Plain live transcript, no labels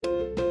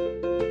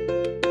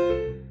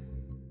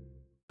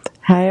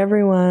Hi,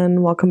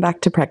 everyone. Welcome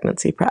back to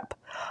Pregnancy Prep,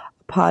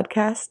 a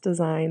podcast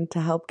designed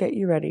to help get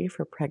you ready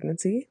for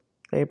pregnancy,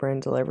 labor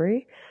and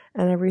delivery,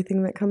 and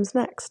everything that comes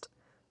next.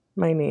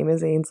 My name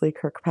is Ainsley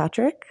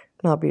Kirkpatrick,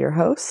 and I'll be your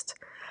host.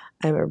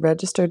 I'm a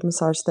registered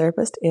massage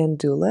therapist and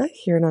doula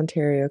here in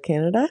Ontario,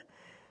 Canada,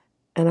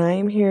 and I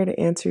am here to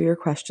answer your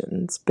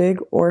questions, big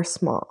or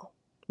small,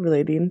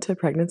 relating to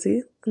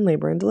pregnancy and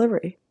labor and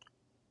delivery.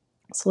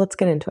 So let's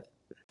get into it.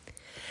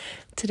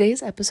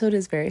 Today's episode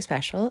is very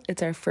special.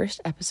 It's our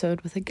first episode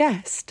with a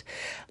guest.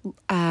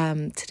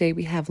 Today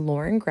we have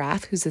Lauren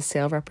Graff, who's a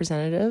sales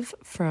representative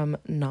from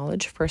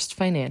Knowledge First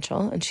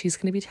Financial, and she's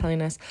going to be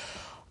telling us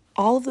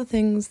all of the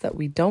things that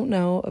we don't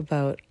know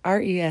about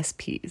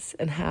RESPs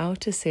and how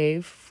to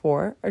save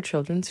for our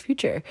children's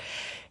future.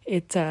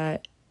 It's a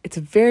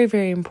very,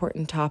 very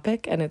important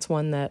topic, and it's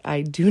one that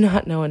I do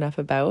not know enough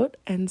about,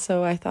 and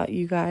so I thought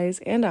you guys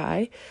and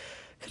I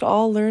could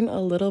all learn a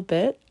little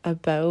bit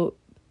about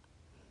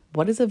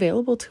what is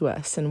available to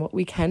us and what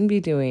we can be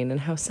doing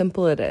and how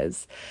simple it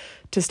is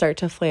to start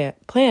to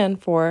plan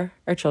for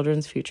our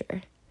children's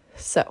future.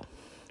 So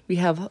we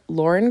have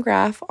Lauren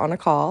Graff on a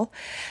call,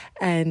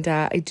 and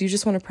I do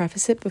just want to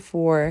preface it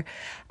before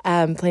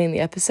playing the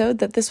episode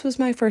that this was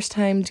my first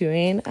time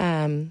doing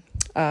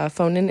a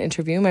phone-in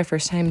interview, my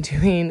first time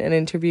doing an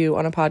interview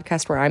on a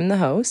podcast where I'm the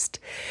host.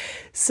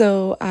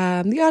 So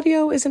the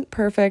audio isn't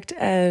perfect,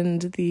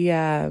 and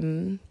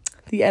the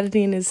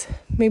editing is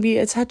maybe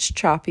a touch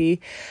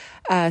choppy,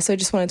 so I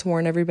just wanted to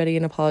warn everybody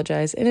and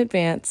apologize in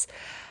advance.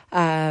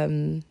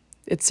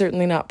 It's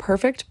certainly not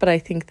perfect, but I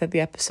think that the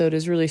episode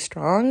is really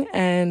strong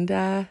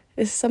and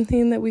is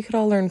something that we could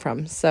all learn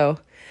from. So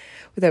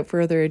without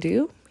further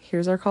ado,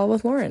 here's our call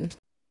with Lauren.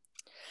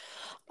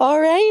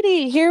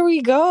 Alrighty, here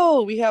we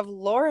go. We have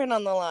Lauren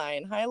on the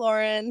line. Hi,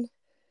 Lauren.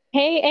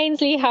 Hey,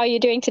 Ainsley, how are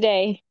you doing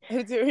today?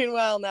 I'm doing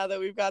well now that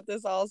we've got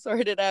this all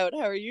sorted out.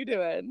 How are you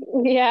doing?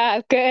 Yeah,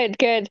 good.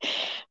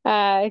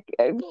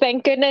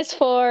 Thank goodness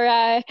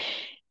for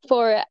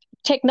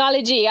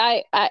technology.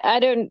 I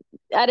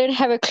don't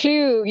have a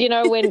clue,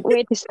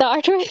 where to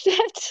start with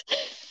it.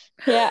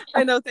 Yeah.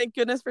 I know, thank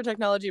goodness for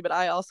technology, but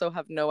I also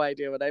have no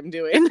idea what I'm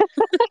doing.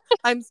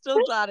 I'm still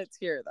glad it's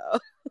here, though.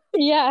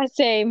 Yeah,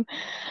 same.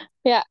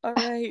 Yeah. All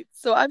right.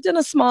 So I've done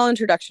a small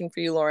introduction for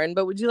you, Lauren,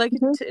 but would you like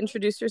to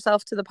introduce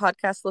yourself to the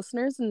podcast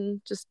listeners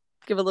and just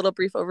give a little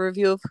brief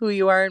overview of who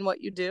you are and what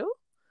you do?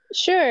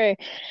 Sure.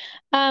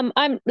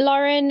 I'm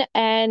Lauren,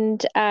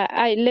 and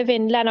I live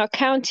in Lanark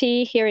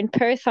County here in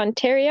Perth,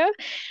 Ontario.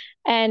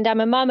 And I'm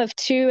a mom of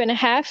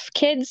 2.5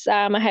 kids.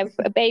 I have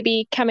a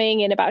baby coming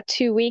in about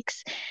 2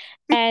 weeks.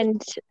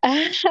 And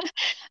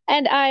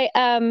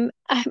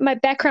my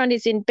background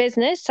is in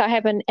business. I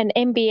have an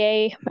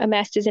MBA, a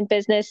master's in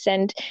business,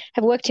 and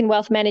have worked in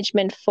wealth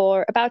management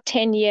for about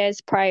 10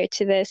 years prior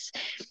to this.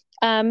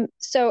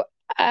 So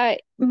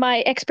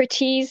my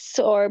expertise,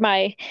 or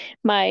my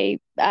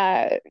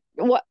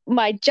what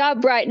my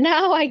job right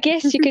now, I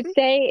guess you could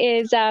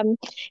say,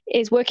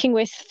 is working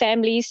with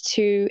families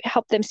to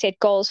help them set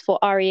goals for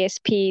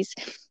RESPs.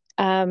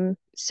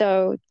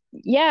 So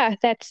yeah,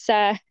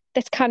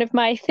 that's kind of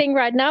my thing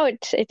right now.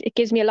 It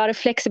gives me a lot of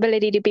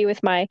flexibility to be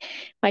with my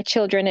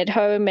children at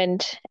home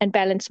and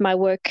balance my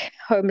work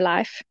home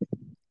life.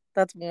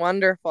 That's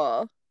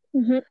wonderful.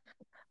 Mm-hmm.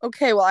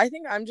 Okay, well, I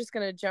think I'm just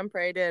going to jump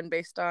right in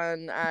based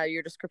on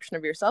your description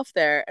of yourself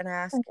there and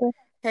ask,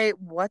 hey,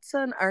 what's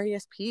an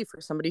RESP for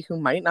somebody who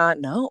might not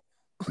know?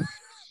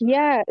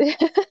 Yeah,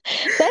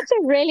 that's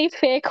a really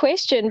fair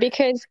question,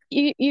 because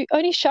you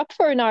only shop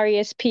for an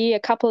RESP a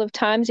couple of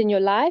times in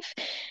your life.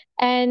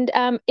 And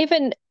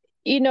even,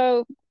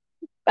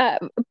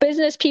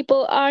 business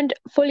people aren't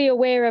fully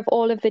aware of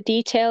all of the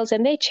details,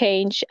 and they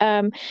change.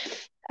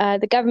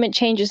 The government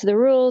changes the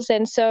rules.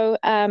 And so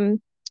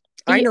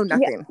I know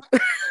nothing.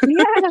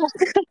 Yeah.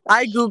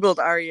 I Googled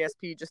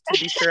RESP just to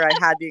be sure I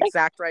had the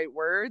exact right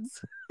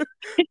words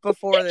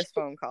before this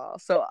phone call.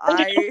 So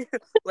I,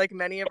 like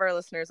many of our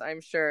listeners, I'm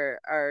sure,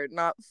 are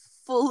not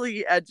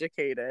fully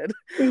educated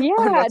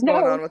on what's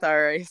going on with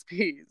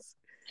RESPs.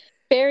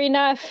 Fair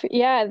enough.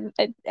 Yeah,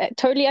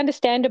 totally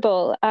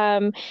understandable.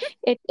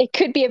 It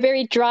could be a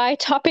very dry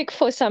topic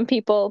for some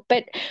people,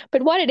 but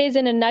what it is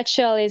in a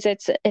nutshell is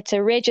it's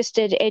a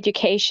registered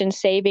education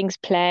savings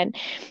plan,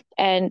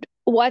 and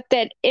what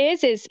that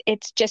is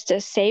it's just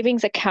a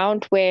savings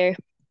account where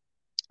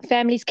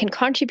families can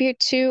contribute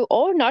to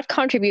or not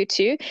contribute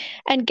to,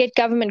 and get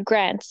government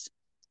grants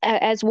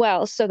as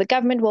well. So the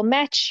government will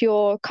match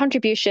your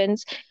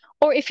contributions,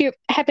 or if you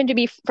happen to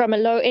be from a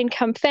low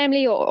income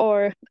family,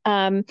 or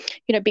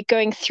be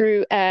going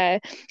through a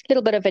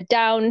little bit of a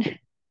down,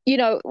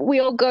 we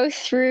all go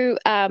through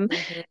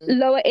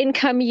lower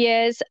income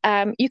years,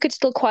 you could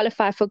still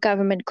qualify for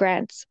government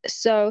grants.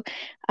 So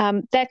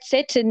that's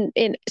it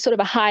in sort of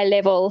a high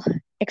level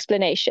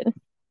explanation.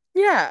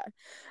 Yeah.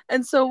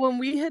 And so when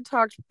we had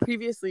talked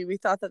previously, we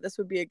thought that this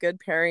would be a good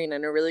pairing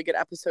and a really good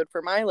episode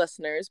for my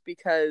listeners,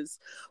 because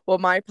what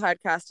my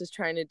podcast is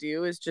trying to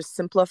do is just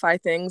simplify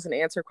things and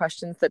answer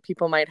questions that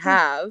people might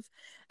have.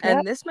 Yep.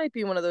 And this might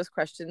be one of those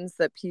questions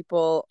that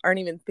people aren't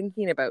even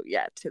thinking about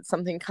yet. It's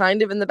something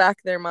kind of in the back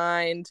of their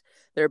mind.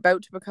 They're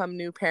about to become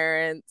new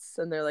parents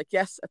and they're like,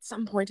 yes, at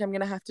some point I'm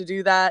going to have to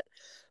do that.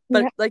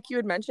 But Yep. like you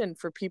had mentioned,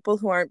 for people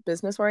who aren't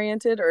business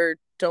oriented or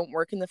don't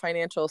work in the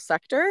financial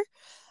sector,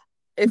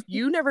 if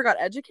you never got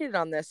educated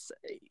on this,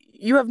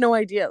 you have no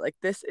idea. Like,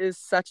 this is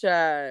such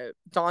a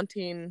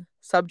daunting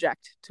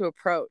subject to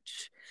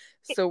approach.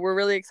 So we're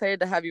really excited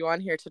to have you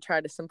on here to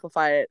try to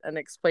simplify it and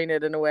explain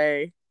it in a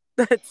way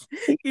that's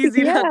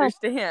easy to Yeah.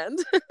 understand.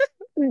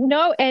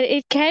 No, and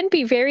it can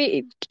be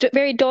very,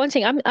 very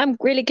daunting. I'm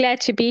really glad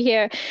to be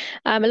here.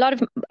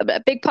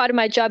 A big part of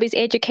my job is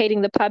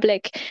educating the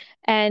public,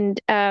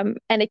 and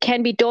it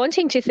can be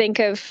daunting to think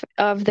of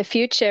the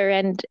future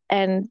and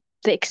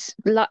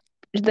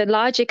the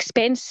large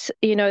expense,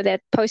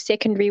 that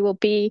post-secondary will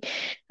be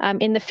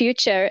in the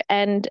future.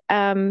 And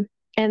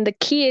the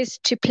key is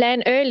to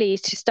plan early,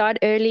 to start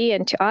early,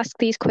 and to ask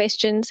these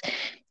questions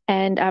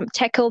and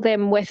tackle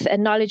them with a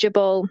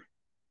knowledgeable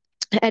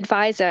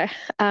advisor.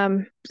 Yeah,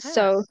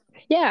 So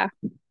yeah.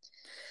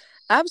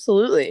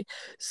 absolutely.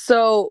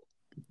 So,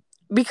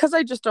 because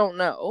I just don't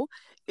know,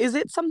 is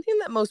it something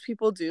that most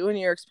people do in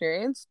your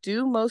experience?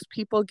 Do most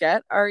people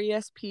get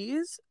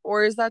RESPs,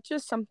 or is that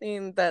just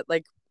something that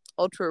like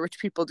ultra rich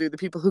people do, the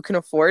people who can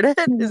afford it?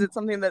 Is it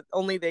something that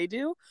only they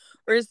do,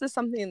 or is this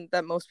something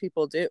that most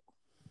people do?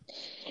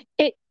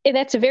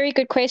 That's a very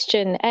good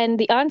question. And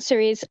the answer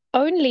is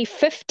only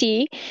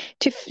 50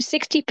 to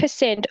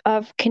 60%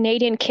 of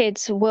Canadian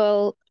kids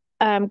will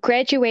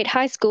graduate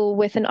high school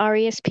with an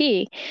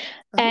RESP.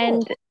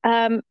 Oh.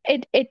 And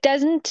it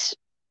doesn't,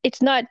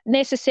 it's not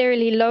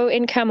necessarily low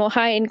income or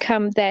high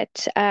income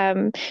that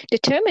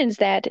determines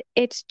that.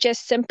 It's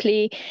just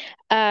simply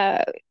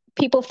uh,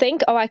 people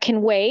think, oh, I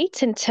can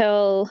wait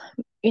until,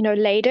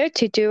 later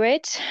to do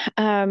it.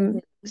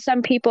 Mhm.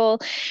 Some people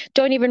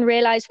don't even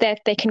realize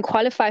that they can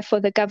qualify for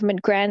the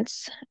government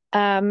grants,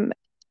 and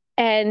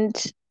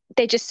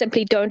they just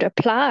simply don't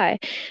apply.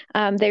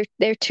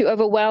 They're too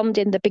overwhelmed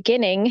in the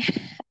beginning,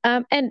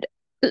 and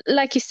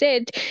like you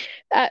said,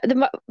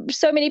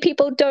 so many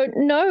people don't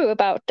know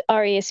about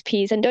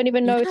RESPs and don't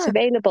even know it's Yeah.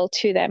 available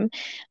to them.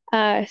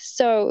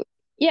 So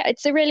yeah,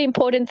 it's a really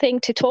important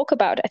thing to talk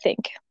about, I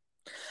think.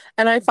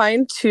 And I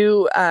find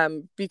too,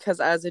 because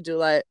as a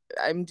doula,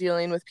 I'm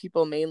dealing with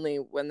people mainly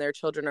when their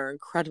children are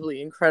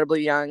incredibly,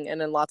 incredibly young,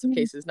 and in lots of Mm.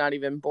 cases, not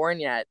even born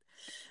yet.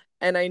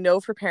 And I know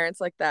for parents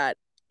like that,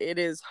 it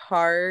is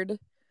hard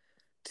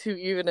to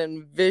even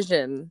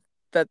envision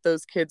that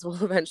those kids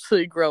will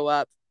eventually grow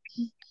up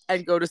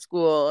and go to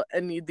school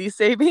and need these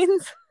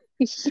savings.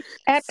 So it's,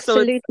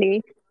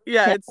 Absolutely.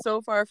 yeah, Yeah. it's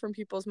so far from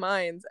people's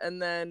minds. And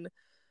then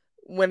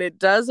when it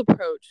does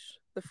approach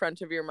the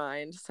front of your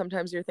mind,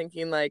 sometimes you're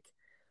thinking, like,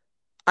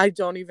 I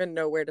don't even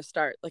know where to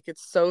start. Like,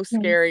 it's so Mm.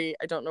 scary.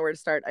 I don't know where to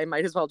start. I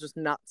might as well just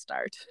not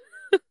start.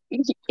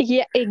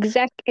 Yeah,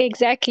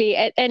 exactly.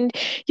 And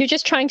you're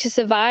just trying to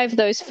survive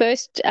those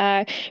first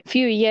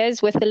few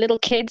years with the little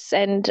kids,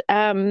 and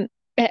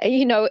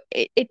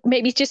it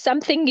maybe just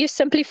something you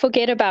simply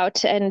forget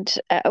about and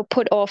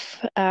put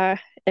off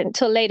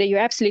until later. You're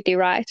absolutely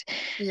right.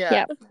 Yeah.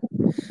 Yeah.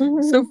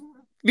 Mhm. So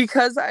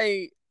because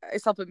I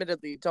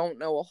self-admittedly don't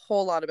know a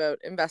whole lot about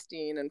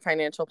investing and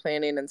financial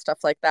planning and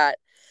stuff like that,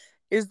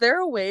 is there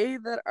a way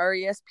that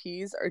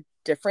RESPs are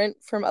different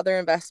from other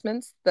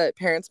investments that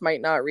parents might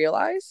not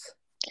realize?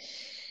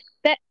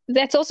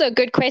 That's also a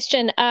good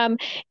question.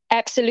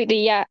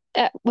 Absolutely, yeah.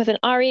 With an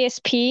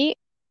RESP,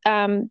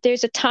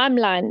 there's a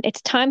timeline.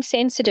 It's time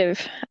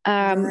sensitive.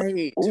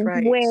 Right,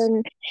 right.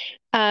 When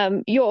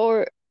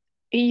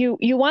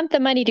you want the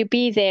money to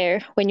be there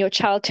when your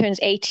child turns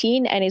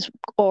 18 and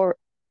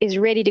is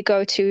ready to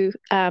go to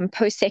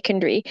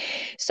post-secondary.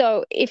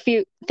 So if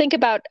you think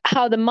about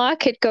how the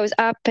market goes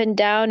up and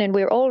down and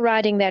we're all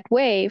riding that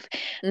wave,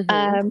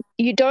 Mm-hmm.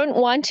 you don't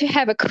want to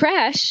have a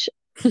crash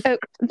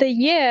the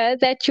year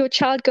that your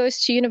child goes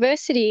to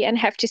university and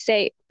have to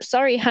say,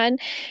 sorry, hun,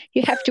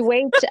 you have to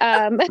wait.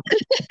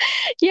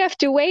 You have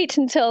to wait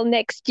until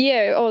next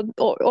year,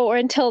 or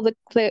until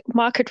the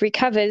market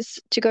recovers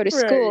to go to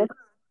school. Right.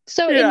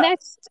 So Yeah.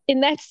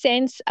 in that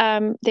sense,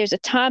 there's a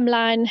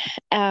timeline.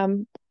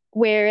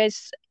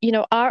 Whereas,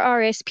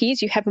 our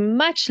RSPs, you have a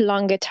much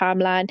longer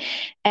timeline,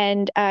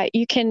 and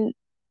you can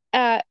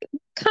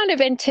kind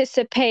of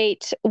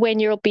anticipate when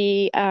you'll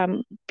be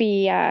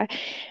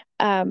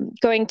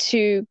going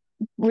to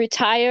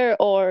retire,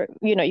 or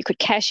you could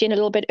cash in a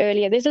little bit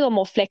earlier. There's a little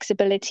more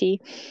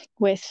flexibility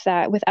with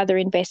other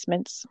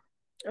investments.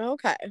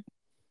 Okay.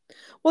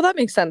 Well, that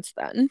makes sense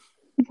then.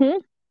 Hmm.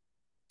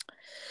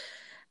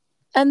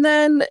 And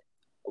then,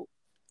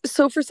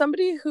 so for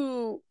somebody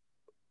who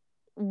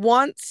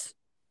wants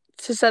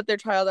to set their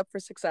child up for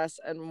success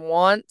and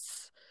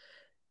wants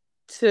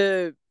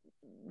to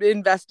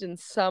invest in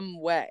some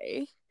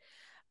way,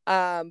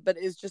 but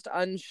is just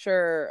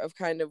unsure of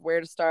kind of where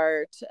to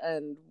start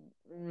and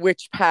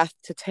which path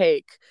to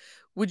take,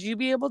 would you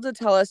be able to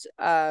tell us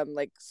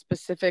like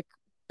specific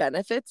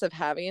benefits of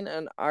having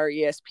an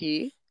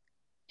RESP?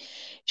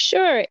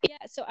 Sure. Yeah.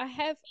 So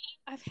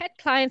I've had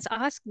clients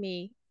ask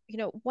me,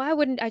 why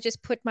wouldn't I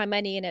just put my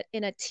money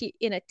in a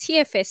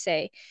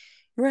TFSA?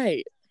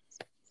 Right.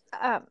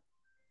 Um,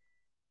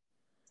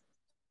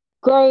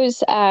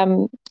 Grows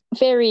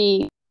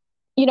very,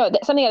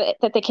 something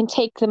that they can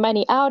take the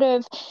money out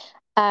of.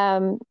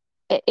 Um,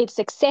 it's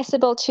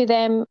accessible to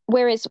them.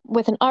 Whereas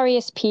with an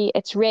RESP,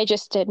 it's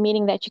registered,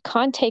 meaning that you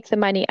can't take the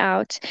money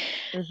out.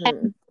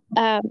 Mm-hmm.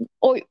 And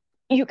or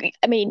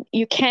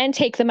you can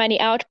take the money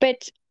out,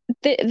 but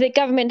the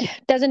government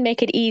doesn't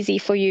make it easy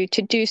for you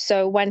to do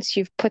so once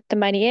you've put the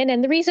money in.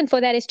 And the reason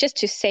for that is just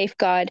to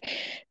safeguard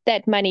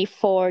that money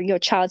for your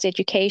child's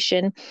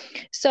education.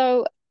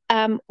 So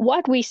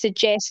what we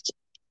suggest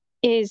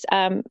is,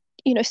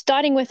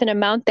 starting with an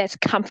amount that's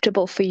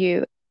comfortable for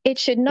you. It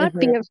should not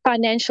be Mm-hmm. a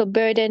financial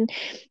burden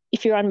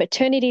if you're on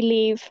maternity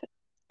leave.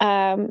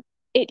 Um,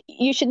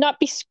 you should not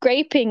be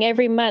scraping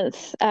every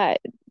month,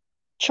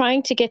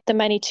 trying to get the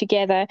money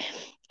together,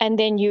 and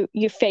then you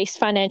face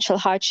financial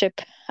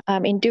hardship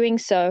in doing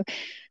so.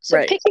 So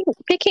Right.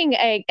 picking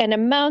an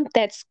amount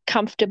that's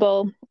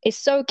comfortable is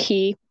so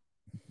key.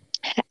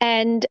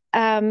 And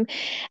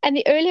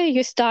the earlier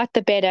you start,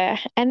 the better.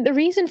 And the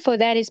reason for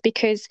that is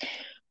because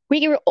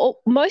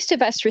most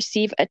of us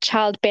receive a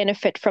child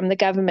benefit from the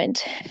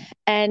government,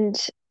 and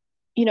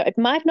it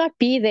might not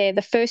be there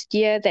the first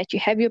year that you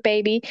have your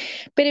baby,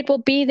 but it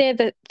will be there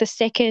the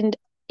second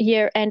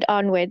year and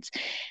onwards.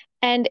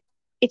 And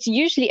it's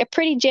usually a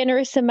pretty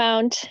generous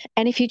amount.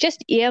 And if you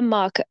just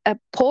earmark a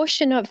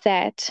portion of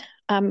that,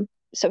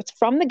 so it's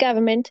from the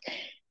government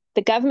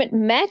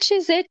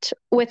matches it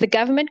with the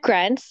government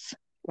grants,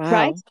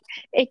 right? Wow.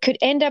 It could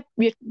end up,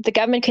 the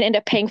government can end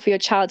up paying for your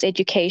child's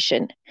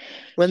education.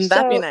 Wouldn't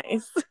that be So,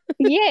 nice?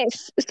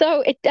 yes.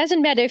 So it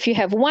doesn't matter if you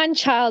have one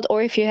child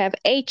or if you have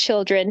 8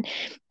 children.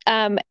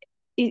 Um,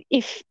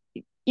 if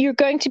you're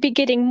going to be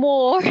getting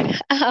more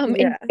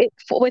Yeah.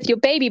 with your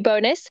baby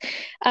bonus,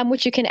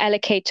 which you can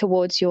allocate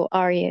towards your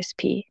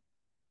RESP.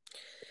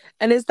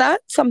 And is that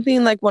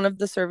something like one of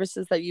the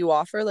services that you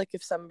offer? Like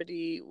if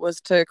somebody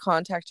was to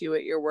contact you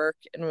at your work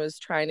and was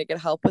trying to get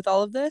help with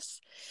all of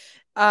this,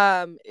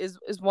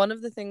 is one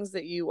of the things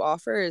that you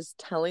offer is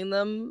telling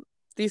them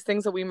these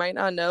things that we might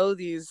not know,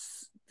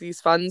 these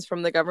funds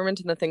from the government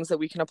and the things that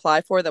we can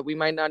apply for that we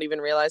might not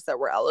even realize that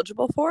we're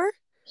eligible for?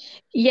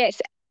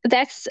 Yes,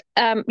 that's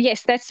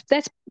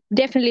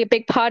definitely a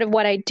big part of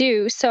what I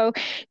do. So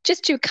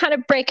just to kind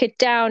of break it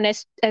down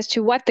as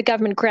to what the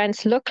government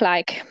grants look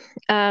like,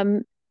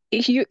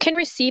 you can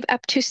receive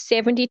up to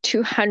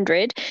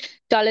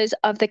 $7,200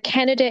 of the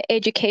Canada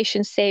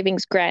Education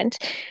Savings Grant,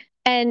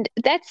 and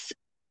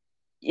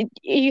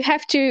you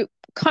have to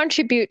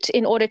contribute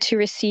in order to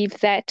receive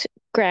that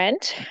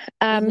grant.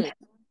 Um, Mm-hmm.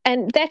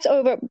 and that's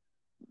over,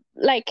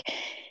 like,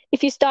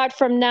 if you start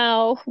from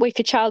now, if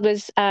your child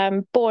was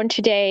born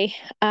today,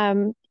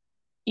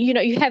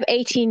 you have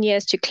 18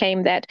 years to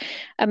claim that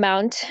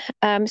amount.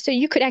 So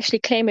you could actually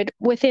claim it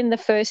within the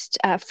first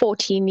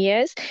 14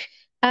 years.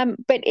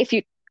 But if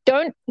you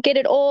don't get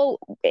it all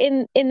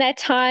in that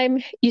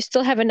time, you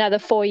still have another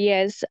 4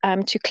 years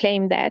to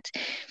claim that.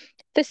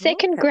 The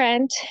second Okay.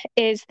 grant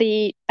is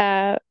the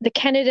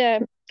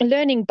Canada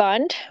Learning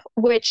Bond,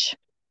 which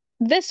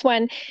this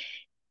one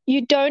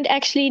you don't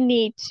actually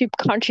need to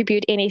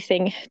contribute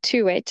anything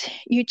to it.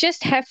 You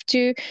just have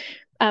to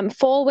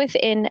fall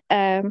within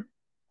a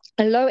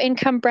low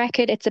income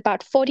bracket. It's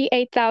about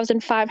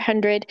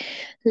 48,500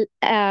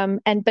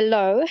 and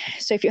below.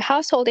 So if your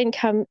household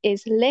income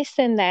is less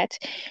than that,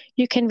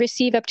 you can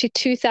receive up to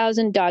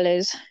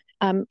 $2,000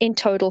 in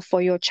total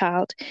for your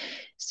child.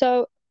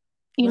 So,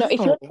 if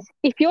Wow.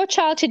 your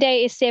child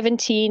today is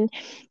 17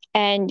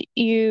 and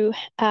you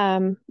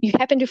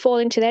happen to fall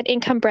into that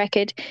income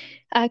bracket,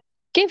 uh,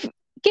 give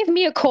give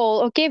me a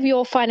call or give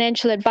your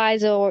financial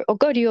advisor, or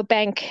go to your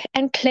bank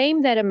and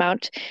claim that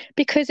amount,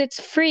 because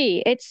it's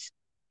free. It's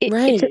an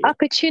Right.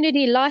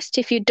 opportunity lost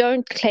if you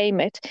don't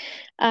claim it.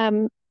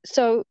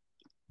 So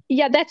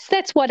yeah,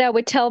 that's what I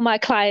would tell my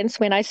clients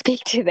when I speak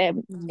to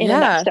them in a Yeah.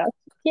 nutshell.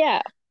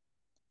 Yeah.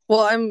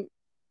 Well, I'm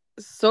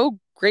so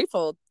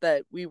grateful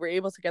that we were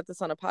able to get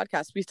this on a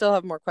podcast. We still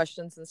have more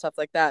questions and stuff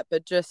like that,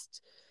 but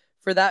just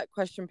for that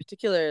question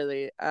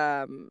particularly,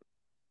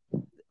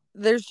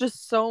 there's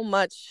just so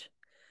much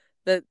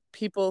that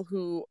people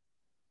who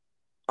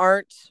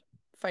aren't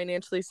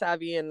financially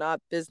savvy and not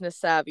business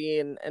savvy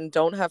and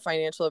don't have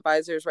financial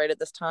advisors right at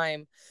this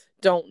time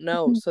don't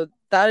know. Mhm. So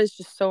that is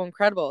just so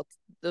incredible.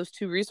 Those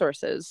two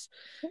resources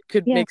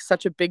could Yeah. make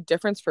such a big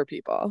difference for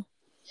people.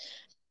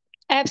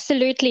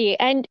 Absolutely.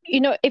 And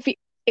if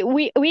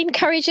we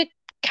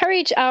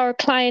encourage our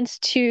clients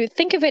to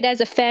think of it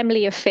as a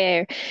family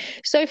affair.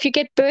 So if you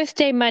get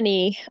birthday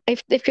money,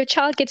 if your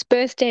child gets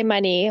birthday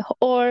money,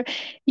 or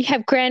you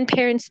have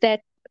grandparents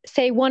that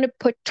say want to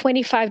put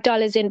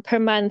 $25 in per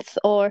month,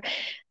 or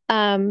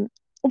um,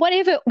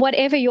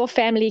 whatever your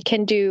family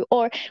can do.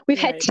 Or we've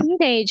had Right.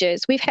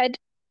 teenagers, we've had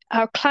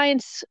our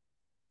clients,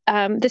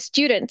 the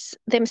students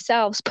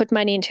themselves put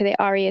money into their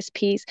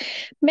RESPs.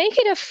 Make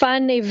it a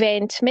fun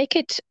event. Make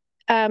it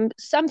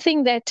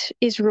something that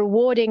is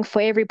rewarding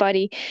for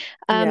everybody.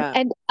 Yeah.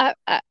 And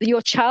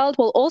your child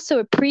will also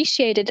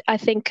appreciate it, I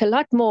think, a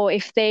lot more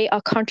if they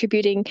are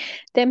contributing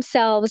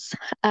themselves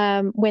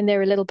when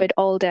they're a little bit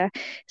older.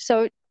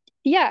 So,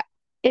 yeah,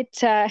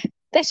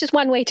 that's just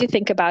one way to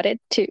think about it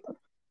too.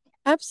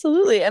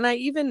 Absolutely. And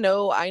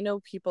I know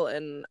people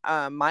in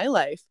my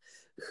life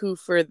who,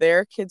 for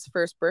their kids'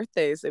 first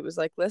birthdays, it was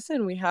like,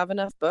 listen, we have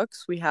enough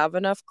books, we have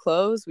enough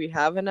clothes, we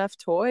have enough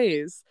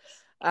toys.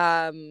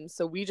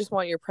 So we just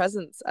want your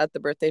presents at the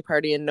birthday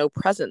party and no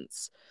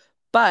presents.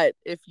 But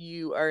if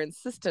you are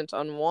insistent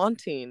on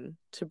wanting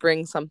to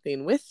bring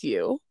something with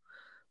you,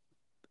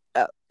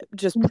 uh,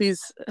 just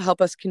please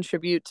help us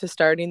contribute to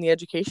starting the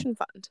education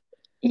fund.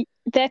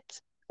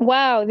 That's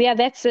wow. Yeah,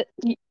 that's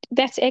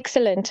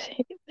excellent.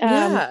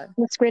 Yeah.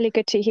 That's really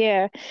good to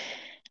hear.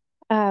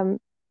 Um,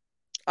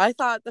 I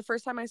thought the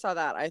first time I saw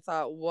that, I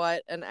thought,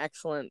 what an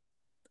excellent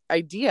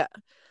idea.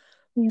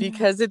 yeah.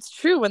 Because it's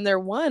true, when they're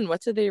one,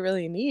 what do they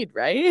really need,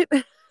 right?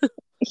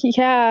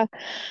 Yeah.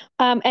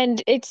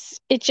 And it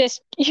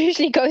just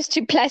usually goes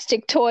to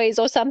plastic toys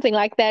or something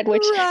like that,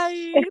 which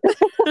Right.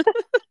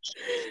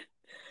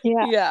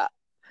 yeah, Yeah.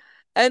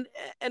 And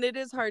and it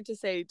is hard to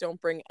say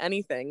don't bring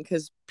anything,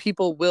 because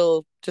people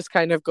will just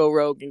kind of go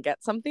rogue and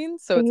get something.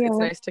 So it's yeah.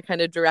 nice to kind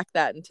of direct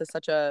that into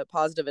such a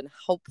positive and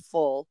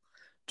helpful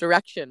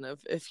direction of,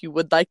 if you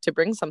would like to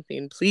bring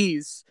something,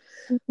 please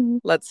Mhm.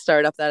 let's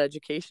start up that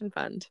education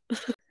fund.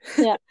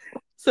 Yeah.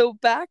 So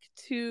back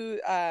to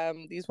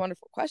these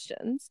wonderful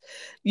questions.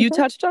 You Mhm.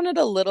 touched on it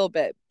a little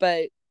bit,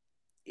 but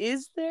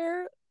is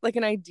there like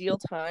an ideal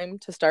time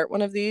to start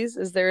one of these?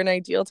 Is there an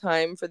ideal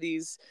time for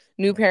these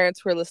new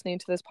parents who are listening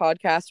to this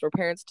podcast, or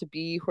parents to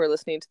be who are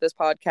listening to this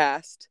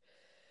podcast,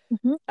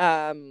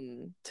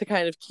 Mhm. to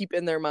kind of keep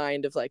in their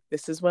mind of like,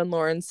 this is when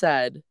Lauren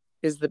said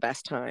is the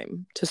best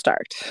time to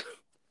start?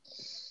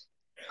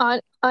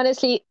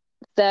 Honestly,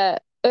 the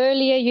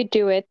earlier you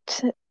do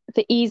it,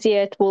 the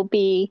easier it will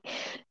be.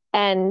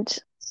 And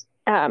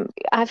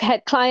I've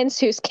had clients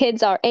whose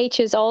kids are 8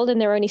 years old and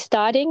they're only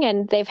starting,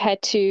 and they've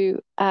had to,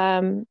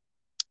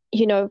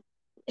 you know,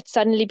 it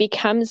suddenly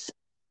becomes,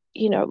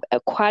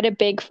 quite a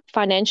big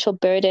financial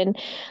burden.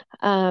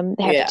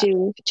 They have Yeah.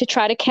 to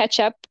try to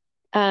catch up,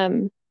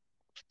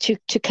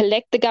 to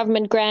collect the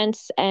government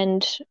grants,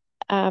 and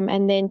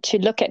then to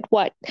look at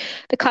what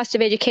the cost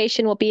of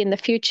education will be in the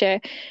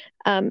future.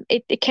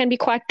 It can be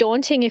quite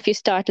daunting if you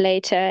start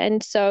later.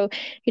 And so,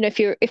 if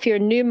you're a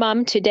new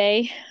mom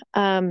today,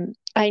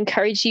 I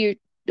encourage you,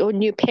 or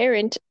new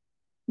parent,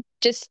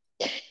 just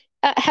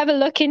have a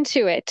look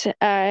into it.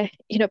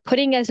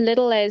 Putting as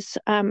little as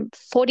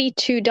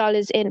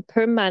 $42 in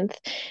per month,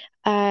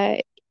 uh,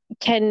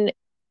 can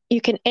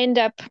you can end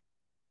up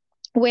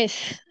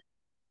with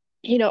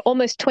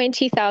almost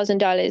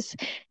 $20,000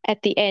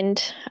 at the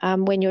end,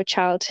 when your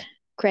child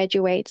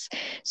graduates.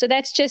 So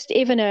that's just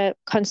even a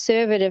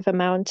conservative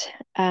amount.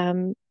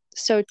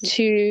 So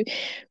to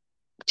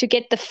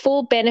get the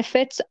full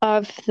benefits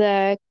of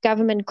the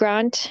government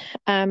grant,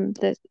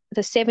 the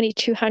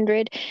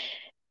 7,200,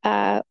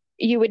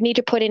 you would need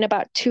to put in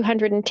about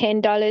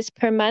 $210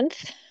 per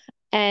month.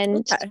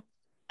 And Okay.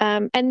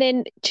 and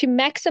then to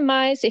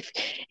maximize, if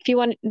you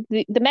want,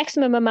 the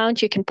maximum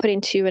amount you can put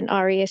into an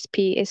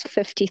RESP is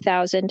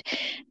 50,000,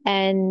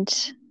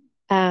 and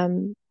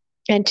um,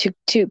 and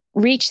to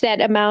reach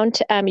that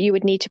amount, you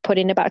would need to put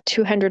in about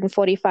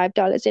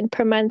 $245 in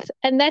per month,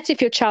 and that's if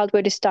your child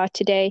were to start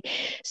today.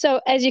 So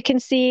as you can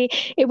see,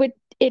 it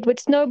would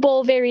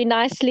snowball very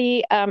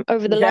nicely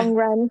over the Yeah. long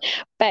run.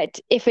 But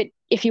if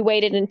you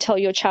waited until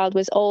your child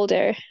was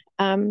older,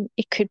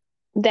 it could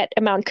that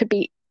amount could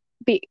be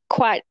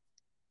quite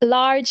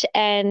large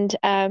and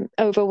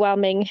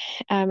overwhelming,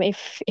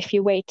 if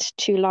you wait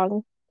too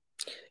long.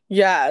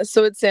 Yeah.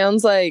 So it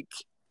sounds like,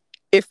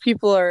 if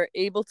people are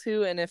able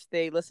to, and if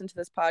they listen to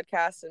this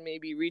podcast and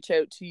maybe reach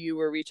out to you,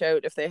 or reach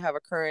out if they have a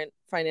current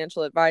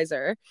financial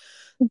advisor,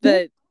 Mm-hmm.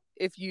 that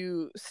if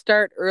you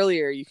start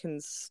earlier, you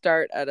can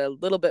start at a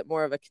little bit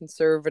more of a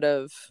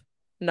conservative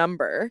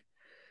number,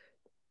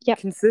 Yep.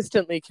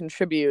 consistently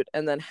contribute,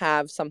 and then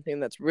have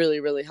something that's really,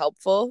 really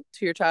helpful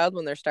to your child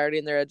when they're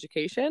starting their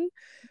education,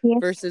 Yes,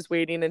 versus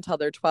waiting until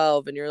they're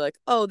 12 and you're like,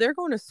 oh, they're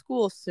going to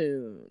school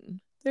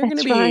soon. They're going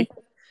to that's right.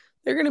 be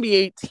they're going to be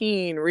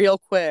 18 real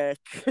quick.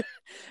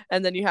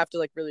 And then you have to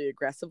like really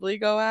aggressively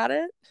go at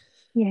it.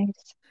 Yes.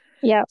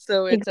 Yep.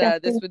 So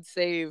Exactly. this would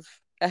save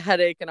a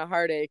headache and a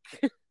heartache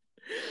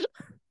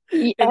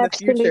in the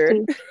future.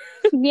 Absolutely.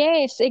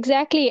 Yes,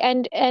 exactly.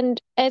 And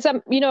as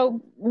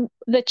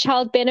the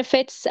child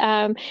benefits,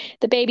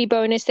 the baby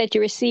bonus that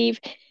you receive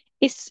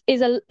is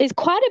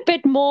quite a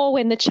bit more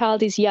when the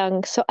child is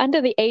young. So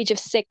under the age of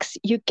 6,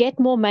 you get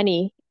more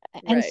money,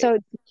 and Right. so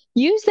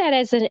use that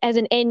as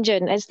an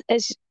engine,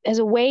 as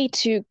a way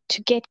to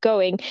get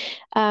going,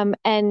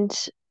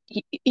 and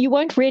you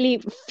won't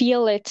really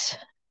feel it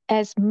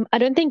as I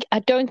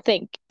don't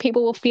think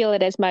people will feel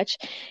it as much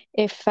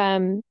if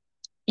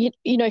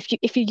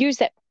if you use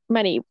that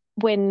money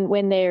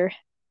when they're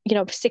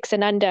 6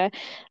 and under,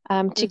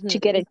 to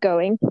get Mm-hmm. it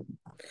going.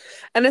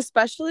 And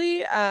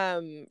especially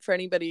for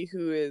anybody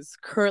who is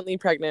currently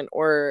pregnant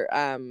or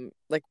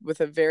like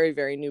with a very,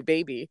 very new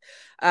baby,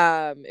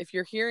 if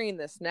you're hearing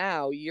this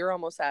now, you're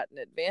almost at an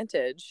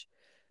advantage.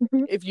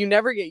 Mm-hmm. If you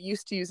never get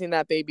used to using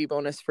that baby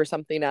bonus for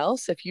something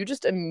else, if you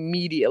just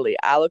immediately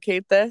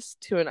allocate this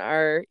to an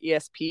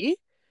RESP,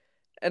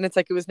 and it's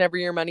like it was never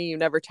your money, you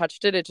never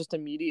touched it, it just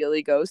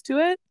immediately goes to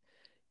it,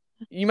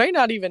 you might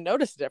not even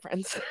notice a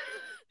difference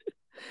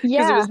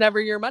because it Yeah, was never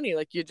your money.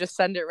 Like you just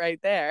send it right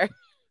there.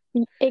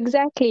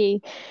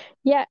 exactly.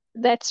 Yeah,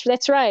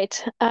 that's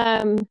right.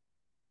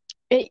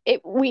 It,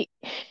 it we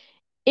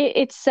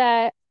it's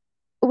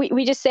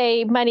we just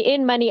say money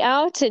in, money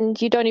out, and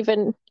you don't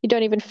even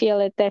feel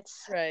it.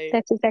 Right.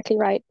 That's exactly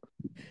right.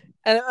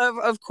 And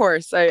of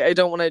course, I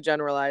don't want to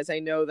generalize. I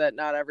know that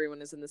not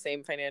everyone is in the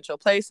same financial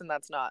place, and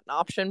that's not an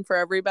option for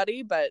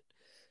everybody. But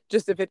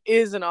just if it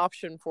is an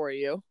option for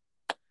you,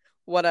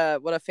 what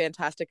a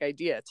fantastic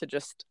idea to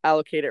just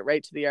allocate it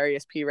right to the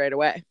RESP right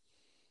away.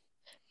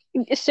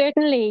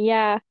 Certainly,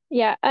 yeah,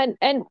 yeah, and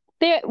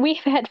there we've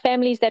had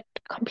families that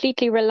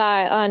completely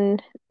rely on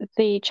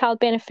the child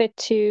benefit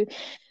to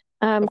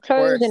Of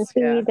clothe and course,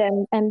 yeah. feed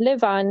and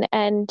live on,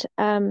 and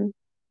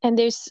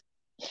there's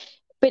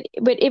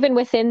but even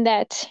within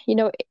that,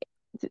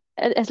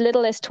 as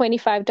little as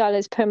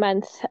 $25 per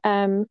month,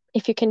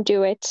 if you can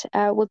do it,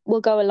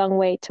 will go a long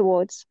way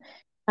towards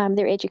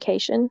their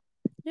education.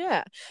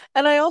 Yeah.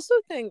 And I also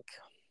think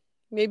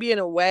maybe in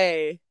a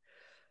way,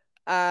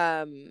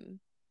 um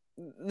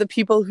the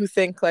people who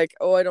think like,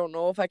 oh, I don't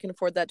know if I can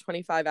afford that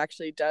 25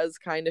 actually does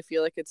kind of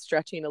feel like it's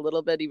stretching a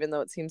little bit, even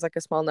though it seems like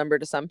a small number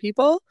to some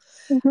people.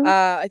 Hmm.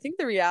 I think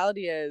the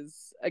reality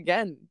is,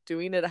 again,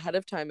 doing it ahead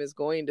of time is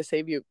going to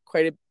save you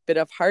quite a bit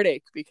of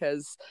heartache,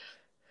 because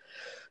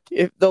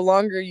if the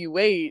longer you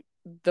wait,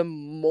 the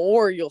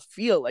more you'll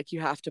feel like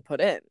you have to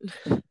put in.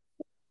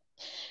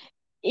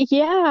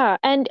 Yeah,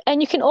 and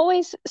you can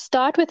always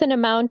start with an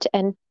amount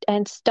and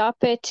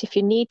stop it if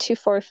you need to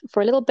for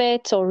a little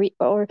bit,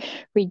 or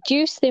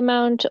reduce the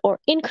amount or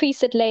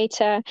increase it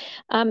later.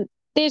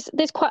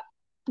 There's quite,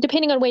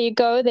 depending on where you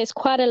go, there's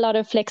quite a lot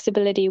of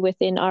flexibility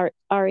within our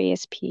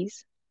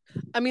RESPs.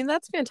 I mean,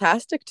 that's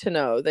fantastic to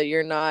know that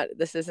you're not,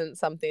 this isn't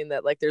something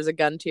that like there's a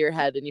gun to your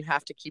head and you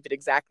have to keep it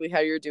exactly how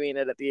you're doing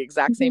it at the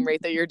exact same Mhm.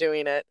 rate that you're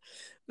doing it,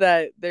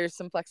 that there's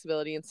some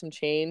flexibility and some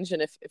change.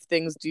 And if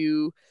things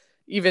do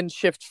even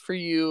shift for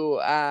you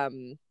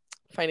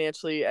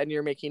financially and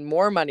you're making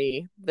more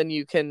money, then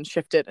you can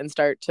shift it and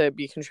start to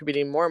be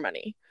contributing more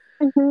money.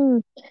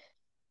 Mhm.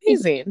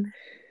 Amazing.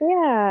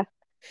 Yeah.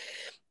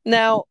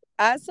 Now,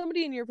 as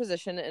somebody in your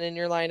position and in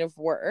your line of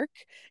work,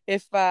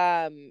 if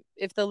the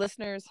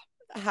listeners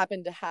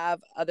happen to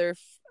have other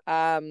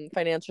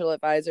financial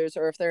advisors,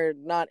 or if they're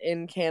not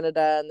in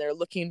Canada and they're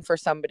looking for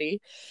somebody,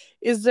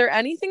 is there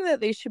anything that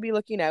they should be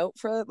looking out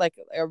for, like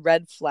a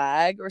red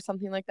flag or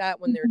something like that,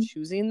 when they're Mhm.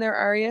 choosing their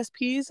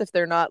RESPs, if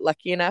they're not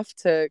lucky enough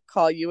to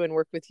call you and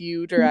work with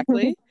you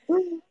directly?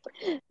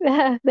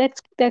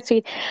 That's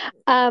sweet.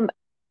 Um,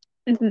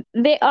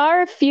 there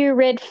are a few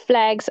red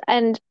flags,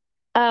 and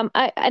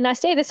I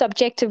say this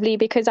objectively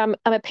because I'm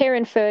a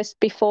parent first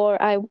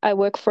before I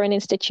work for an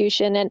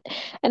institution,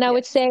 and I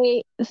would Yes.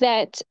 say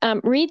that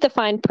read the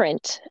fine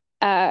print.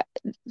 Uh,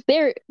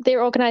 they're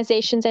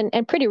organizations,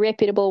 and pretty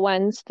reputable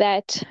ones,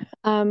 that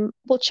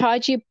will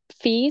charge you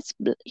fees,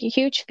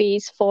 huge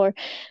fees, for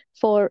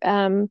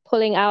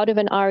pulling out of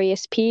an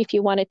RESP if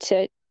you wanted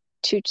to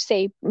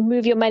say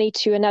move your money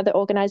to another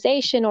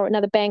organization or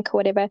another bank or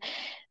whatever.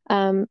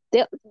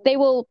 They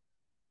will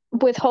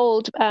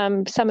withhold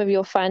some of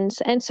your funds,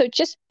 and so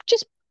just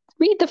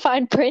read the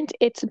fine print.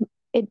 It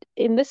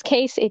in this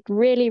case, it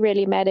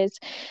really matters.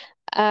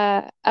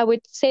 I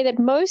would say that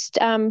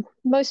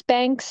most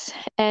banks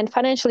and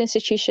financial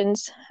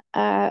institutions,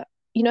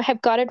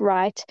 have got it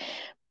right,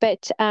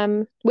 but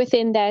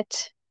within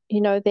that,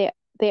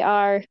 they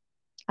are,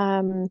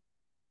 um,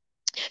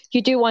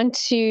 you do want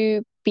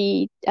to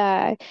be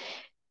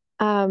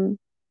um,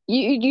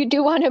 you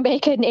do want to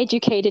make an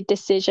educated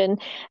decision,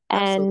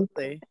 and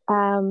Absolutely.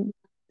 um,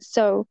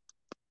 so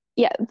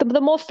yeah, the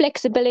more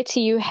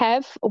flexibility you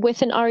have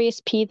with an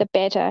RESP, the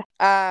better.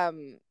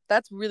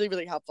 That's really,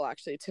 really helpful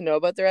actually to know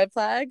about the red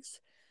flags,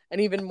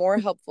 and even more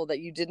helpful that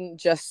you didn't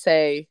just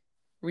say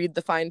read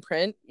the fine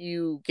print,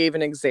 you gave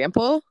an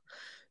example,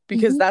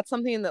 because Hmm. that's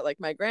something that like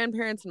my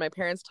grandparents and my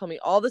parents tell me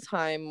all the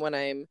time when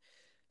I'm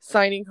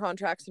signing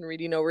contracts and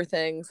reading over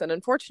things. And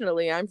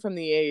unfortunately, I'm from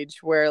the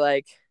age where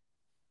like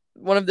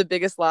one of the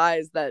biggest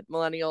lies that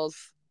millennials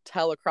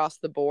tell across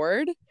the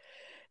board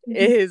Hmm.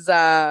 is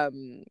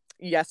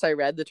yes, I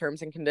read the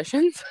terms and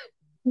conditions.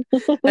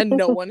 And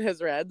no one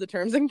has read the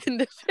terms and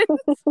conditions.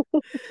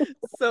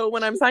 So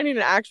when I'm signing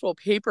an actual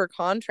paper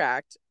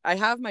contract, I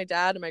have my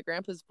dad and my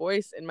grandpa's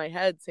voice in my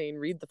head saying,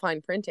 read the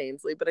fine print,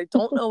 Ainsley, but I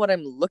don't know what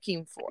I'm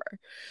looking for.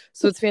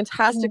 So it's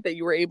fantastic that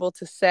you were able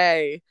to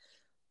say,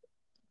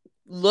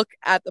 look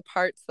at the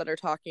parts that are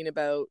talking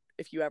about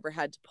if you ever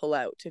had to pull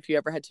out, if you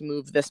ever had to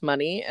move this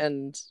money,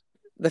 and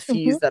the Hmm.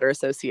 fees that are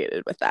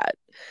associated with that.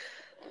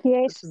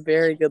 That's Yes.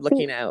 very good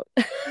looking out.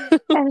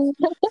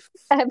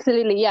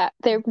 Absolutely, yeah.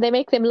 They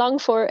make them long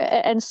for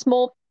and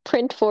small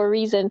print for a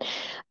reason.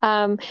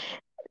 Um,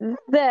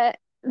 the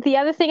the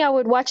other thing I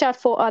would watch out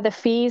for are the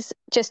fees,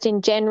 just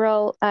in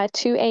general,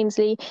 to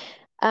Ainsley.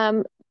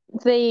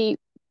 The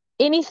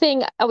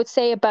anything I would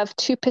say above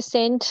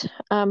 2%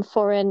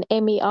 for an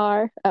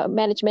MER,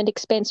 management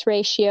expense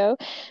ratio.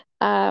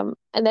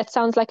 And that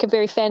sounds like a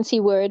very fancy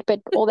word, but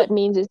all that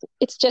means is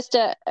it's just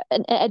an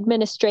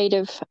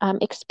administrative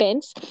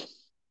expense.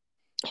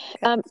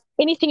 Okay.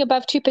 Anything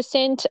above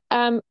 2%,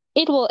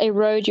 it will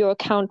erode your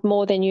account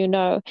more than you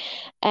know.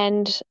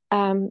 And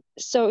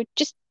so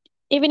just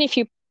even if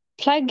you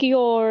plug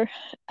your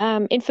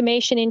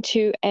information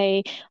into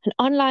an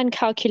online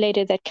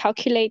calculator that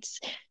calculates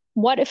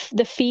what if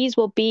the fees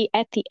will be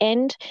at the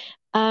end,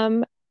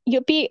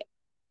 you'll be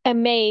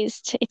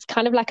amazed. It's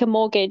kind of like a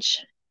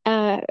mortgage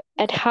at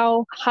Okay.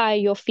 how high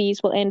your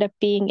fees will end up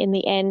being in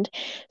the end.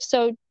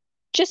 So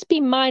just be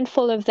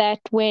mindful of that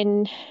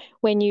when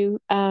you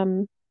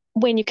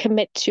when you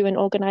commit to an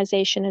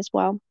organization as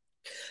well.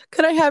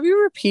 Could I have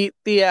you repeat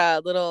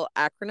the little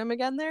acronym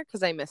again there?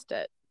 Because I missed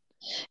it.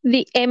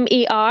 The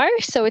MER,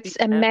 so The it's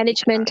a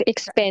management MER. Okay.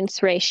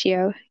 expense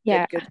ratio.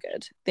 Yeah. Good, good,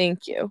 good.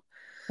 Thank you.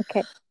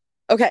 Okay.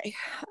 Okay.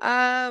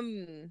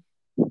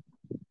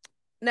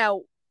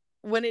 Now,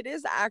 when it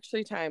is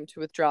actually time to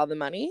withdraw the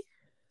money,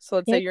 so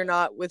let's say Yes. you're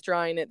not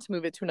withdrawing it to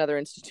move it to another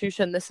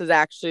institution, this is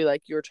actually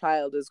like your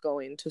child is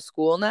going to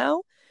school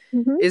now.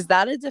 Mhm. Is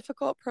that a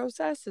difficult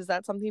process? Is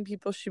that something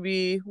people should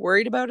be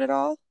worried about at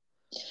all?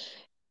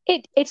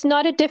 It's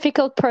not a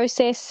difficult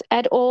process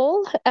at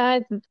all.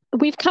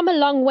 We've come a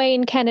long way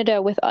in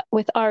Canada with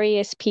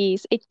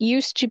RESPs. It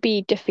used to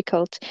be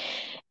difficult,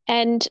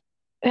 and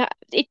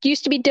it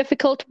used to be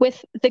difficult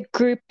with the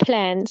group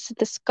plans,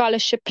 the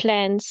scholarship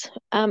plans.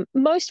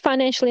 Most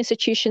financial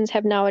institutions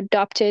have now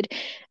adopted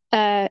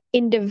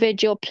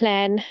individual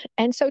plan,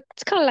 and so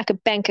it's kind of like a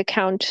bank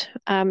account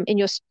in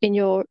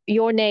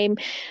your name,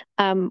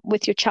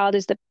 with your child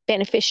as the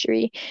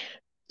beneficiary.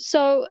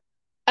 So,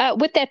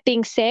 with that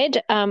being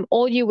said,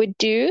 all you would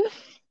do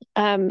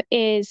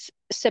is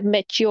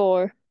submit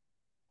your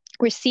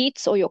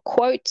receipts or your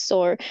quotes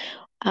or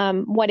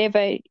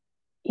whatever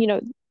you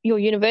know your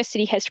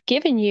university has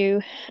given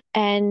you,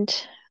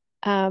 and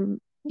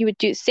you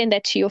would send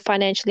that to your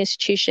financial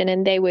institution,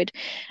 and they would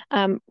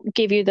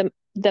give you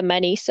the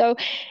money. So,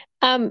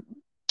 um,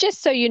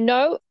 just so you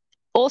know,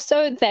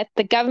 also that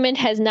the government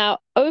has now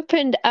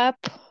opened up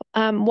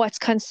what's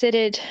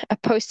considered a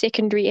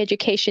post-secondary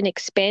education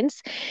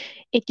expense.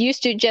 It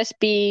used to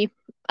be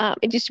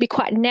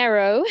quite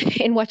narrow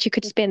in what you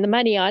could spend the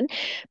money on,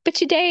 but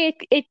today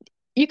it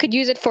you could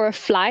use it for a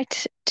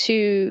flight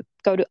to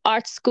go to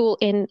art school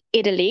in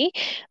Italy.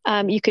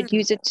 You could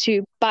use it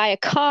to buy a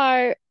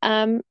car,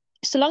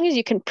 so long as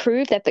you can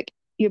prove that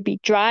you'll be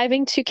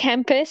driving to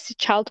campus, the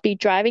child will be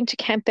driving to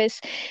campus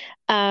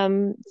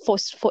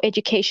for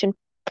education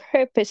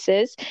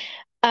purposes.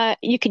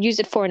 You could use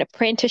it for an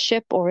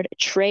apprenticeship or a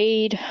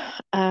trade.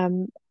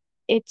 Um,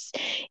 it's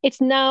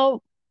it's now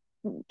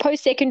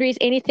post-secondary is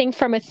anything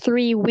from a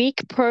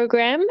 3-week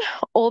program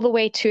all the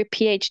way to a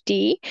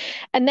PhD,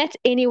 and that's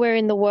anywhere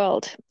in the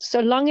world,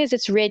 so long as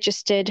it's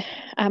registered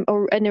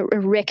or in a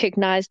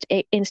recognized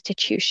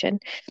institution.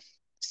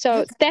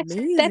 So That's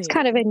that's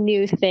kind of a amazing.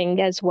 new thing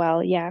as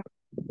well. Yeah.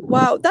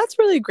 Wow, that's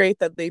really great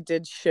that they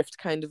did shift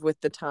kind of with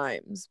the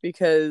times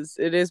because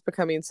it is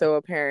becoming so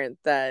apparent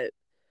that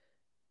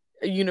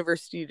a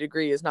university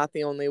degree is not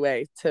the only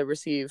way to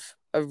receive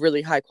a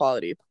really high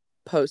quality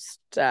post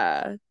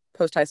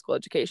high school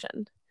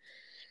education.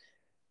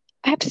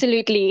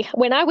 Absolutely.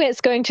 When I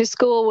was going to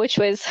school, which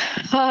was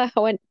I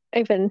went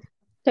even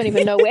don't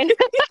even know when,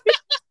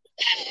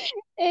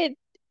 it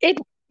it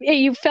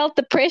you felt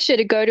the pressure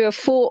to go to a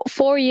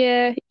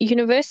four-year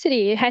university.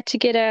 You had to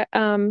get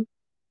an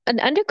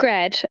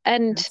undergrad,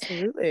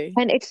 Absolutely.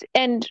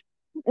 and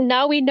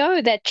now we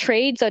know that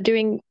trades are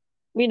doing,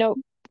 you know,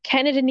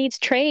 Canada needs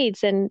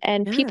trades and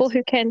people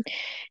Yes.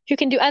 who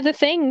can do other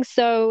things.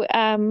 So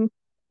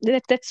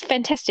that's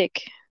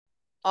fantastic.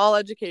 All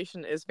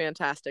education is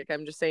fantastic.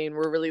 I'm just saying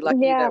we're really lucky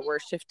Yeah. that we're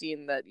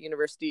shifting that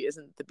university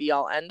isn't the be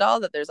all end all,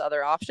 that there's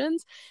other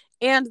options,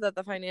 and that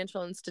the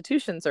financial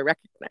institutions are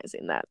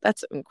recognizing that.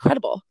 That's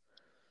incredible.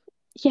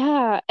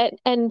 Yeah,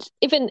 and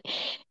even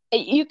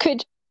you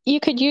could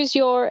use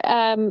your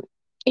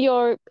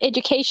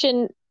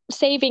education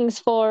savings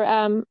for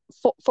a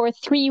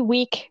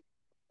 3-week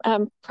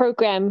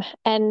program,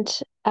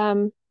 and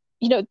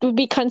it would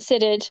be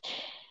considered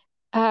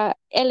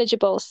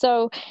eligible.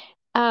 So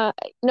uh,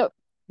 no,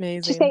 to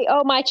Amazing. say,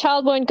 oh, my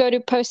child won't go to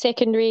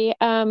post-secondary,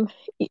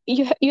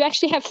 you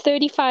actually have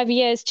 35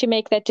 years to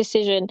make that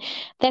decision.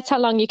 That's how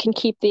long you can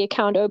keep the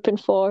account open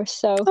for.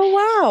 So Oh,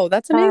 wow.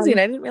 That's amazing. um,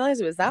 I didn't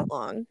realize it was that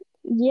long.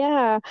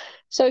 yeah.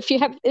 So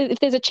if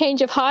there's a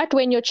change of heart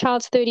when your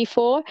child's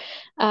 34,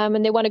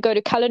 and they want to go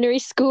to culinary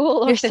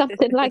school or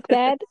something like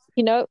that,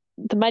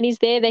 the money's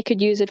there. They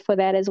could use it for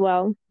that as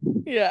well.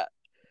 Yeah.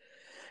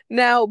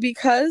 Now,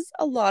 because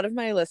a lot of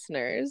my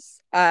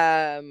listeners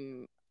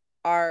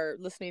are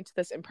listening to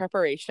this in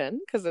preparation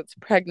because it's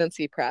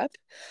pregnancy prep,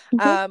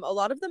 Mhm. a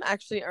lot of them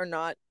actually are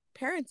not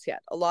parents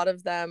yet. A lot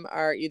of them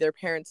are either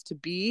parents to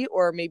be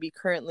or maybe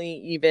currently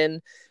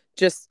even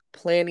just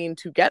planning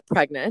to get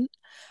pregnant.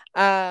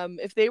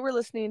 If they were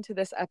listening to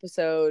this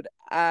episode,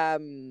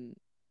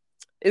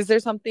 is there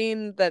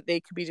something that they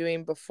could be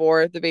doing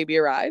before the baby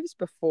arrives,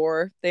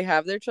 before they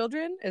have their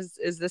children?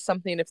 Is this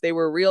something, if they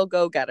were real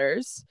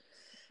go-getters,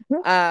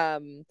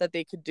 Mhm. that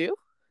they could do?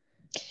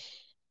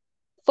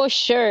 For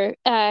sure.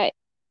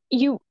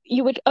 You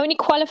would only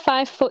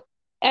qualify for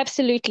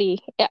absolutely.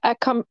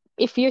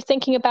 If you're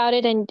thinking about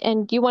it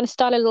and you want to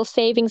start a little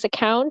savings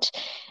account,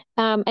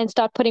 and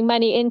start putting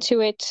money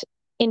into it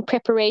in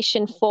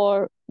preparation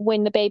for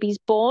when the baby's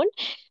born,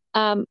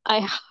 I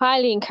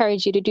highly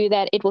encourage you to do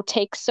that. It will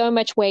take so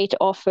much weight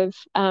off of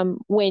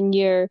when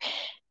you're,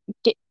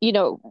 you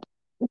know,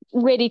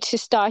 ready to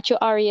start your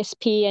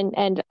RESP,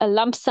 and a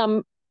lump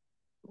sum,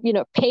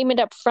 payment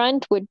up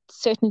front would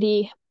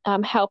certainly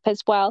help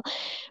as well.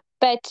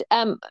 But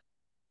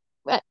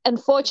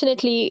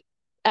unfortunately,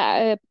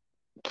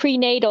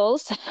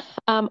 prenatals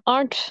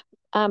aren't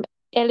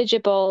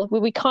eligible.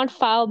 We can't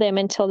file them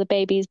until the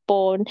baby's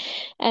born,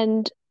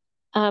 and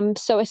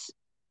so it's,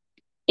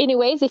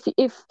 anyways,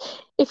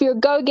 if you're a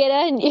go-getter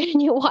and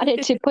you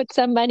wanted to put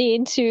some money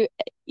into,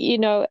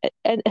 a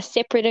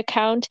separate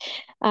account,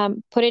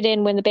 put it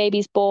in when the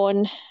baby's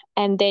born,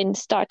 and then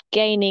start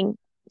gaining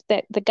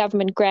the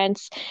government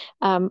grants.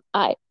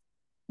 I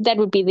That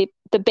would be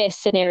the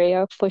best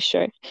scenario for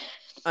sure.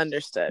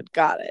 Understood.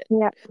 Got it.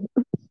 Yeah.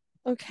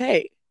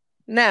 Okay.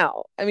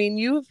 Now, I mean,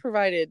 you have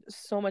provided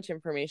so much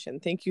information.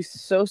 Thank you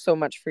so, so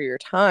much for your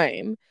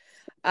time.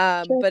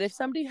 Sure. But if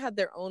somebody had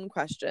their own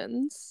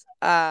questions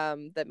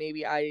that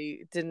maybe I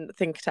didn't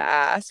think to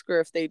ask, or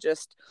if they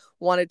just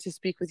wanted to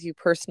speak with you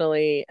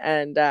personally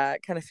and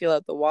kind of feel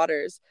out the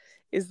waters,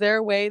 is there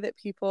a way that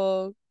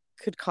people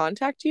could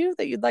contact you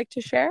that you'd like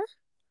to share?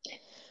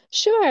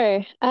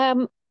 Sure.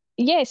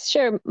 Yes,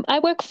 sure. I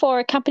work for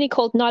a company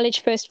called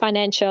Knowledge First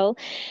Financial,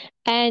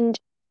 and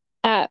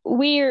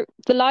we're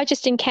the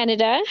largest in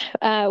Canada.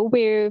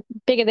 We're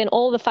bigger than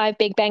all the five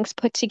big banks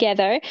put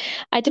together.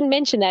 I didn't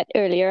mention that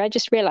earlier. I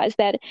just realized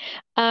that.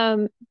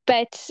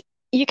 But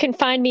you can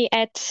find me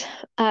at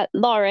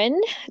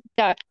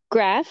Lauren.Graff,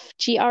 Graff,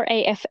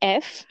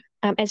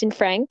 as in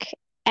Frank,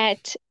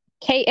 at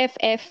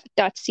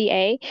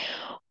kff.ca,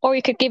 or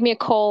you could give me a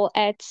call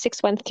at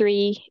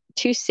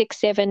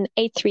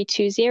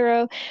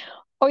 613-267-8320,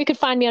 or you could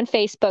find me on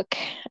Facebook.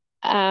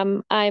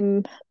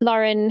 I'm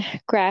Lauren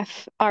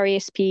Graff,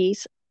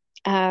 RESPs,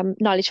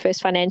 Knowledge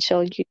First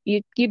Financial.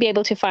 You'd be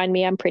able to find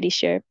me, I'm pretty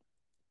sure.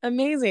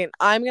 Amazing.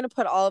 I'm going to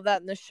put all of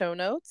that in the show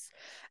notes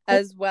Yep.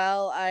 as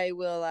well. I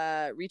will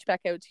reach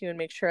back out to you and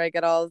make sure I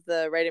get all of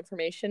the right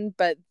information.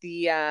 But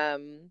the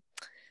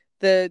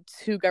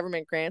two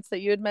government grants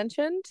that you had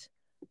mentioned,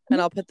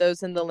 and I'll put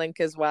those in the link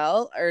as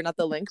well, or not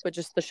the link, but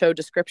just the show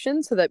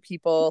description, so that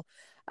people,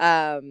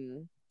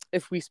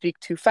 if we speak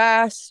too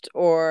fast,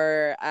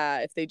 or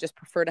if they just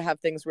prefer to have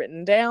things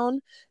written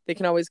down, they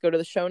can always go to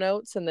the show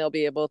notes and they'll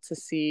be able to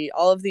see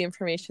all of the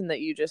information that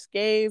you just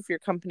gave, your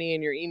company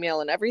and your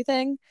email and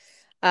everything,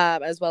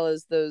 as well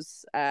as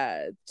those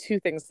two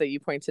things that you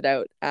pointed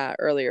out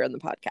earlier in the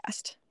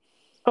podcast.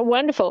 Oh,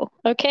 wonderful.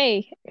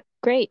 Okay,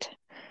 great.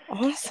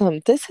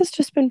 Awesome. This has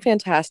just been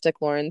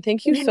fantastic, Lauren.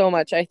 Thank you so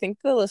much. I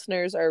think the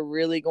listeners are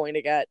really going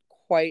to get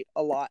quite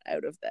a lot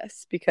out of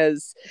this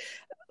because,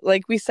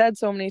 like we said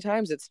so many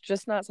times, it's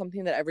just not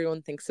something that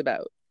everyone thinks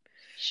about.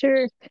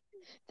 Sure.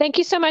 Thank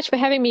you so much for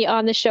having me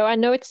on the show. I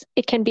know it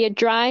can be a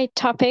dry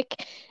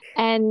topic,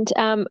 and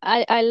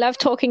I love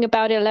talking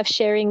about it. I love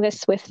sharing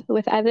this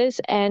with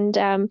others, and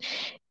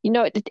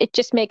it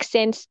just makes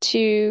sense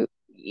to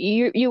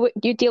you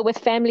deal with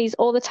families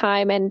all the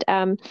time,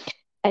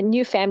 and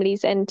new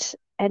families, and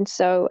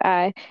so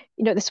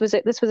this was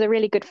a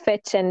really good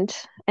fit, and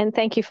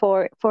thank you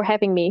for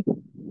having me.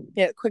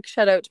 Yeah, quick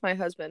shout out to my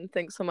husband.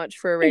 Thanks so much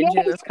for arranging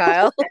Yes. this,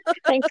 Kyle.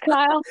 Thanks,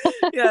 Kyle.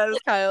 Yeah, it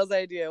was Kyle's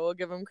idea. We'll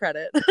give him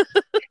credit.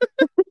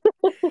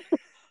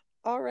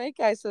 All right,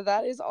 guys. So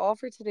that is all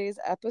for today's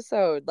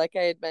episode. Like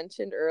I had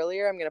mentioned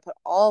earlier, I'm going to put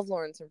all of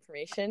Lauren's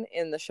information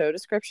in the show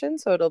description,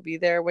 so it'll be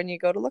there when you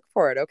go to look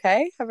for it.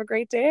 Okay. Have a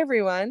great day,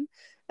 everyone.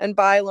 And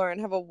bye, Lauren.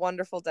 Have a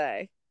wonderful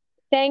day.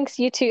 Thanks,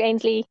 you too,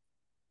 Ainsley.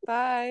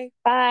 Bye.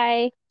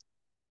 Bye.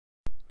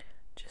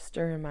 Just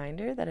a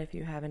reminder that if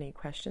you have any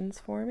questions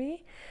for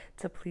me,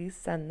 to please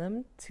send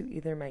them to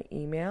either my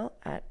email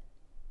at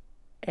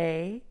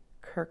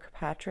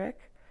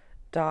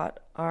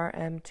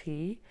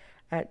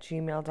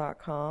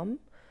akirkpatrick.rmt@gmail.com.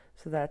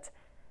 So that's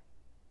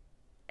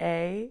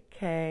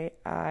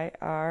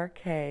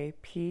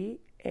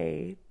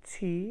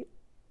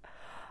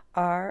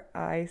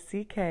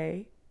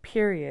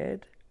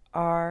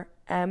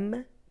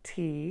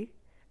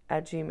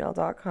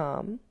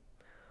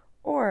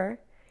or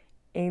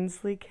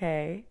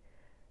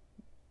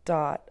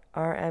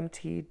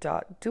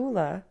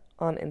ainsleyk.rmt.doula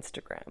on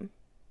Instagram.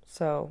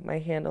 So my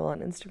handle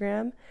on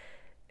Instagram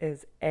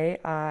is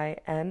AINSLEY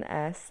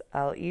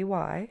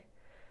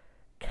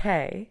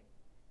K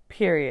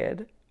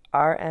period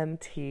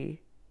RMT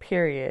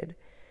period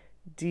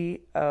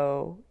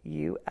DOULA.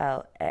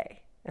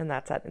 And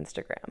that's at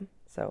Instagram.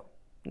 So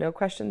no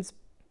questions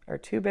are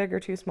too big or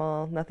too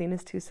small. Nothing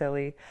is too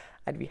silly.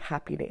 I'd be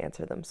happy to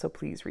answer them. So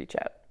please reach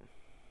out.